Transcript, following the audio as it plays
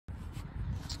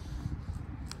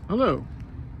Hello.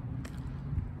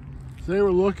 Today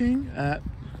we're looking at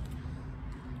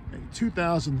a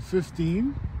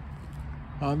 2015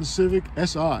 Honda Civic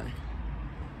Si. And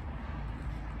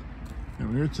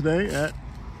we're here today at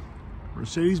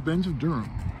Mercedes-Benz of Durham.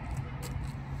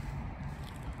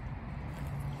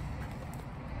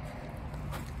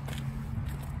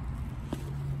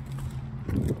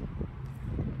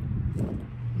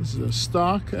 This is a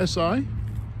stock Si.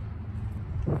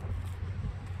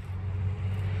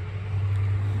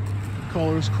 The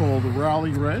color is called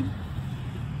Rally Red.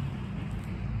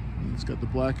 And it's got the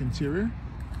black interior.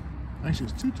 Actually,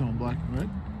 it's two-tone black and red.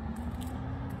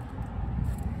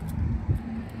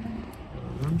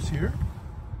 Rims here.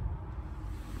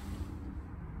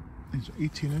 These are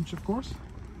 18-inch, of course.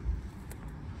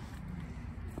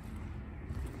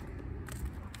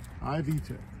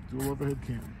 IV-Tech, dual overhead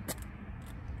cam.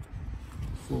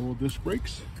 Four-wheel disc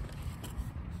brakes.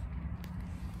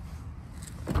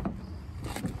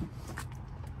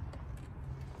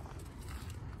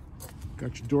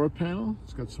 Got your door panel.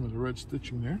 It's got some of the red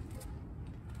stitching there.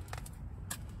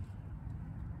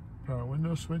 Power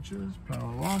window switches,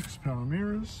 power locks, power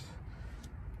mirrors,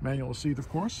 manual seat, of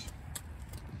course.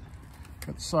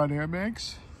 Got the side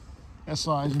airbags.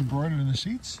 SI is embroidered in the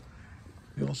seats.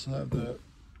 You also have the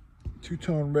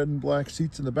two-tone red and black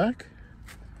seats in the back.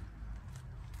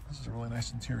 This is a really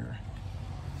nice interior.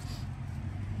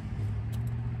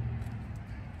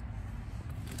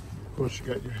 Of course, you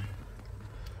got your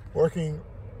working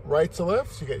right to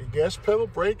left. You got your gas pedal,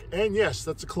 brake, and yes,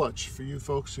 that's a clutch for you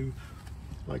folks who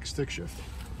like stick shift.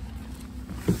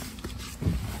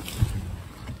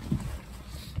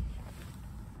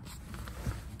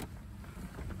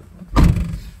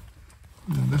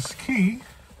 And this key,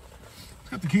 it's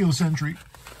got the keyless entry.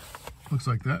 Looks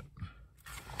like that.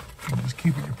 You just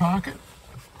keep it in your pocket.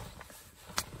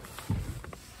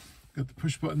 Got the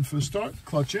push button for the start,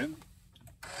 clutch in.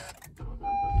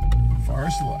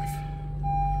 Fires to life.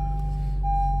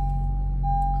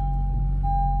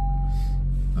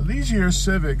 Now these year's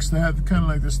Civics, they have kind of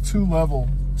like this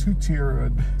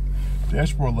two-tier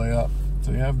dashboard layout.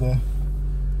 So you have the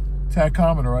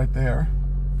tachometer right there.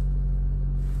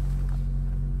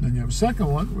 Then you have a second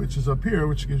one, which is up here,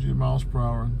 which gives you miles per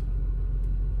hour and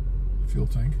fuel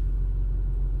tank.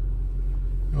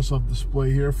 You also have a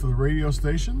display here for the radio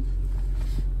station.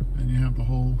 And you have the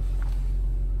whole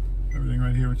everything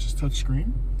right here, which is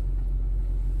touchscreen.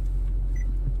 So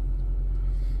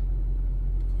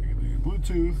you can do your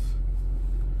Bluetooth,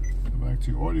 go back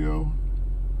to your audio.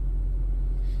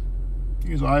 You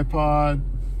can use iPod,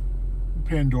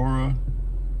 Pandora,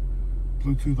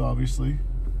 Bluetooth, obviously.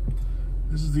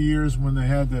 This is the years when they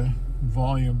had the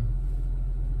volume,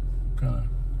 kind of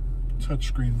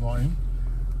touchscreen volume.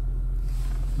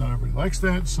 Not everybody likes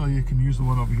that, so you can use the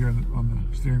one over here on the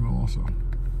steering wheel also.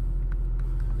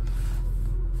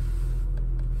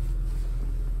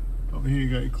 Over here you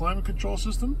got your climate control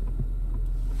system.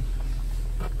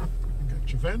 You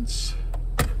got your vents.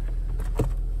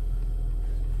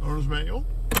 Owner's manual.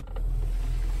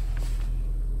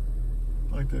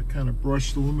 I like that kind of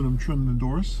brushed aluminum trim in the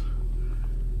doors.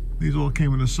 These all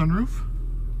came with a sunroof.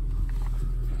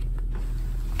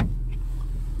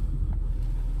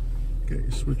 Okay,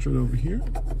 you switch right over here.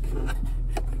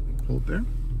 Pull it there.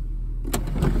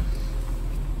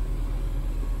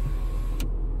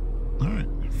 Alright,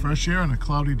 fresh air on a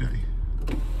cloudy day.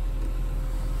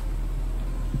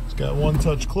 It's got one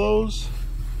touch close.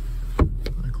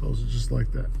 I close it just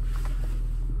like that.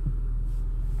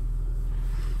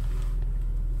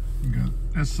 You got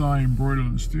SI embroidered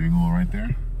on the steering wheel right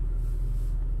there.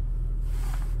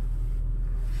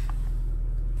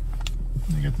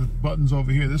 You get the buttons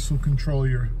over here. This will control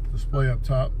your display up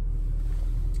top.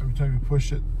 Every time you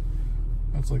push it,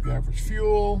 that's like the average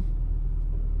fuel,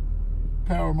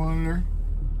 power monitor.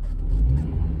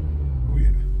 Oh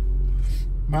yeah.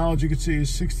 Mileage you can see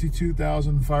is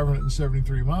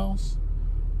 62,573 miles.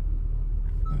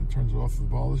 And it turns off the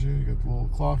bothers you. You got the little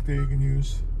clock there you can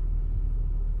use.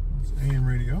 It's AM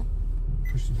radio.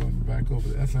 Push the button back over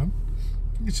to FM.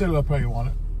 You can set it up how you want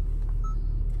it.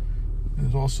 And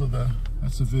there's also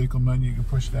that's the vehicle menu. You can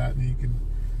push that and you can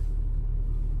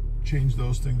change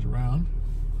those things around.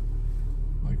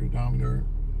 Like odometer.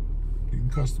 You can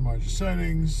customize your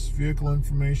settings, vehicle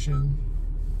information.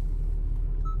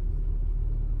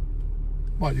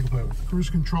 But you can play with it. Cruise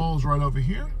control is right over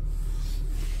here.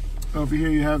 Over here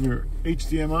you have your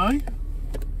HDMI.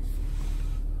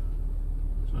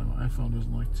 Sorry, my iPhone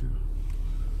doesn't like to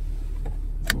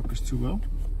focus too well.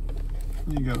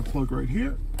 And you got a plug right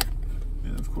here.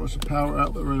 And of course a power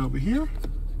outlet right over here.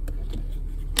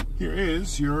 Here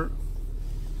is your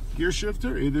gear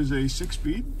shifter. It is a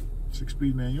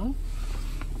 6-speed manual.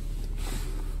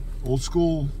 Old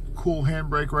school, cool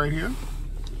handbrake right here.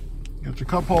 Got your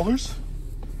cup holders.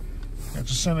 Got your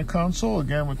center console,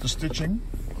 again with the stitching.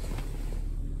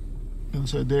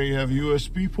 Inside there you have a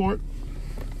USB port.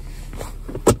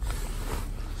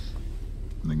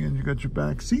 And again, you got your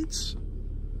back seats.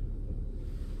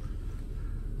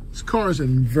 This car is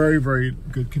in very, very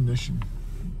good condition.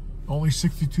 Only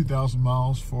 62,000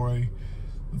 miles for a,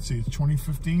 let's see, it's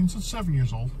 2015, so it's 7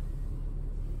 years old.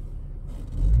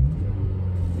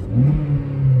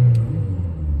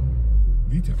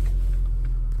 VTEC.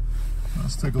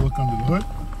 Let's take a look under the hood.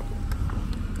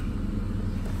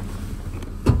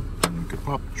 You can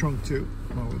pop the trunk too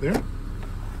over there.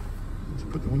 Let's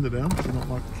put the window down so you don't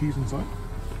lock the keys inside.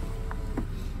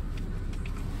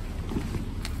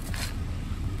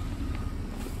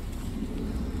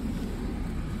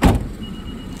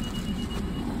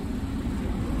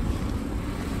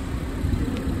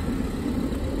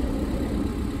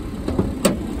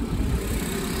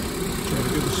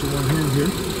 One hand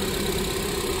here.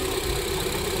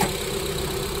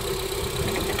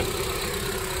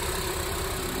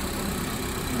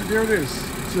 Right, there it is.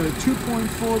 It's a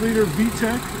 2.4 liter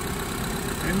VTEC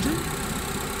engine.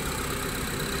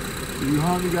 For you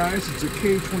Honda guys, it's a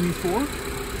K24.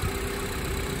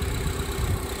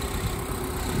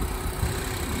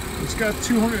 It's got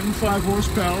 205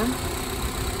 horsepower.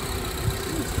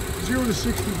 0 to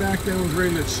 60 back then was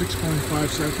rated at 6.5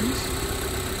 seconds.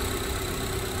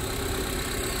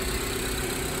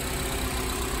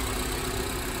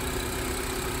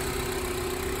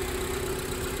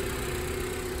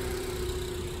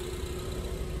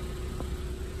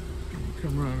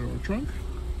 Come around to our trunk.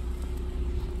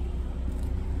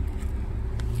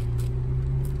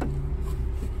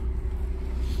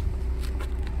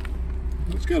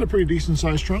 It's got a pretty decent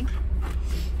sized trunk.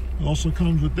 It also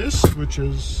comes with this, which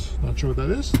is, not sure what that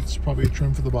is. It's probably a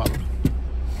trim for the bottom.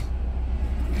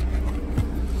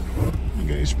 You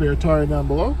got your spare tire down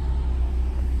below.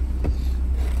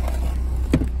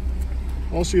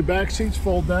 Also your back seats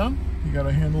fold down. You got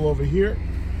a handle over here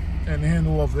and a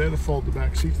handle over there to fold the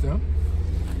back seats down.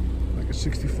 Like a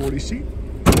 60/40 seat.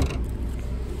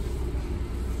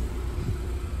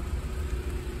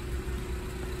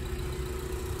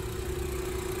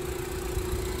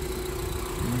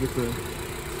 And get the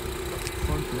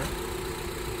front there.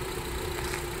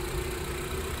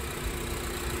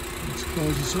 Let's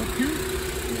close this up here.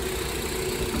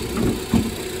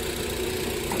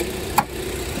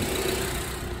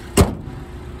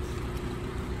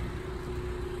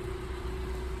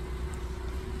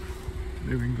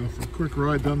 Maybe we can go for a quick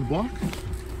ride down the block.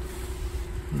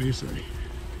 What do you say?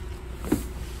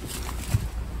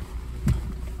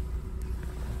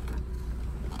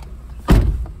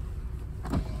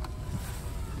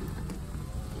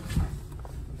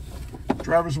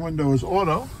 Driver's window is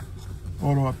auto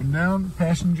up and down.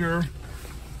 Passenger,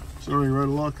 sorry, right of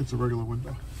luck, it's a regular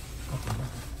window. Up and down.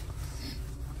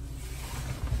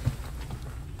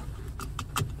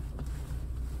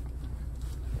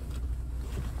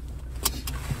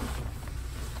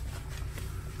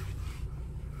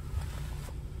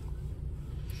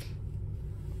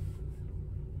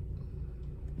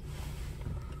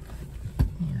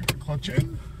 Clutch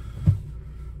in.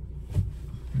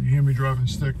 When you hear me driving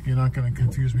stick, you're not going to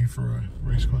confuse me for a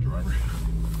race car driver.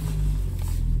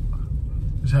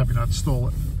 Just happy not to stole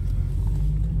it.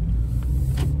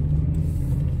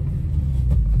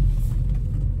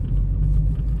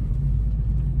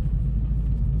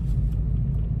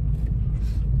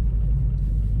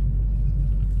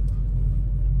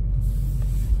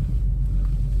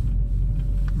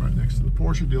 Right next to the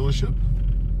Porsche dealership.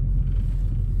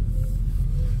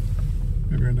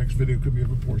 Maybe our next video could be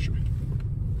of a Porsche.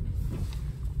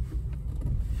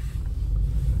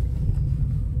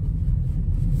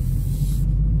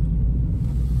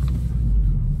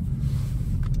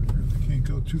 I can't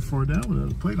go too far down without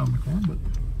a plate on the car, but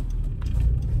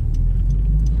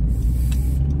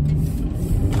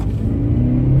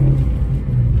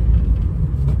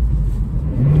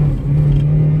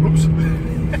whoops.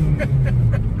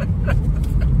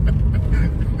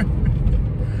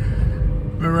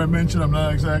 Remember I mentioned I'm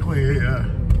not exactly a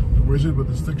wizard with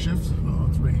the stick shift? Oh,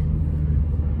 it's me.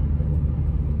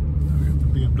 Now we got the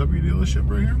BMW dealership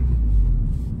right here.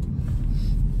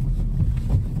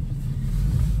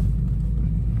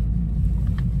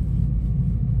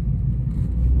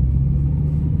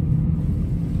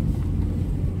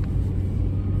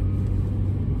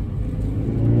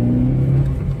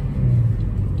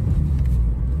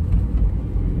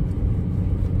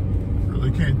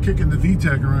 Really can't kick in the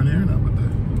VTEC around here now with the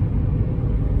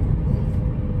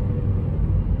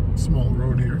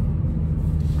road here.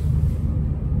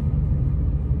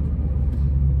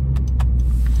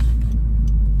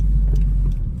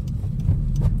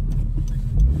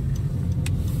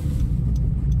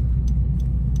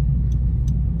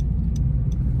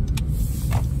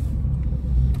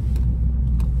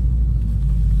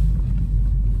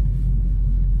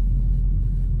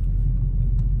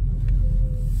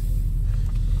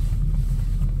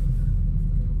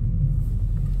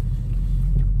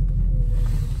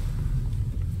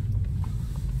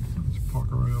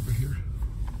 Right over here.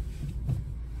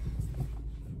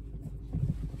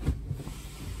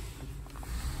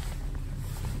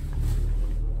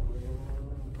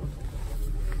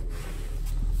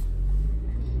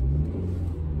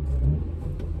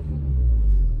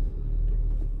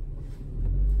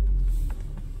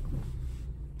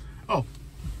 Oh,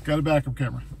 got a backup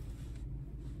camera.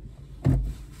 All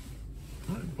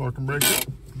right, parking brake.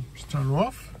 Just turn it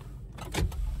off.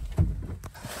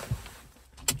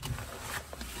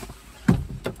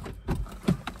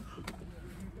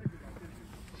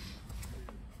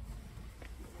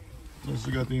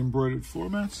 Also got the embroidered floor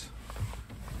mats.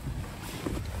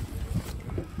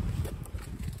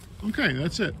 Okay,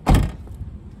 that's it.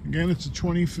 Again, it's a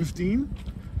 2015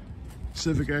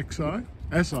 Civic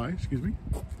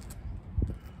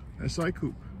Si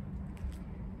Coupe.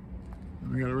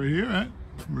 And we got it right here at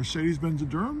Mercedes-Benz of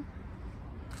Durham.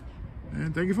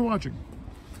 And thank you for watching.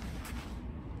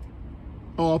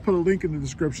 Oh, I'll put a link in the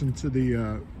description to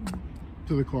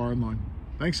the car online.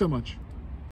 Thanks so much.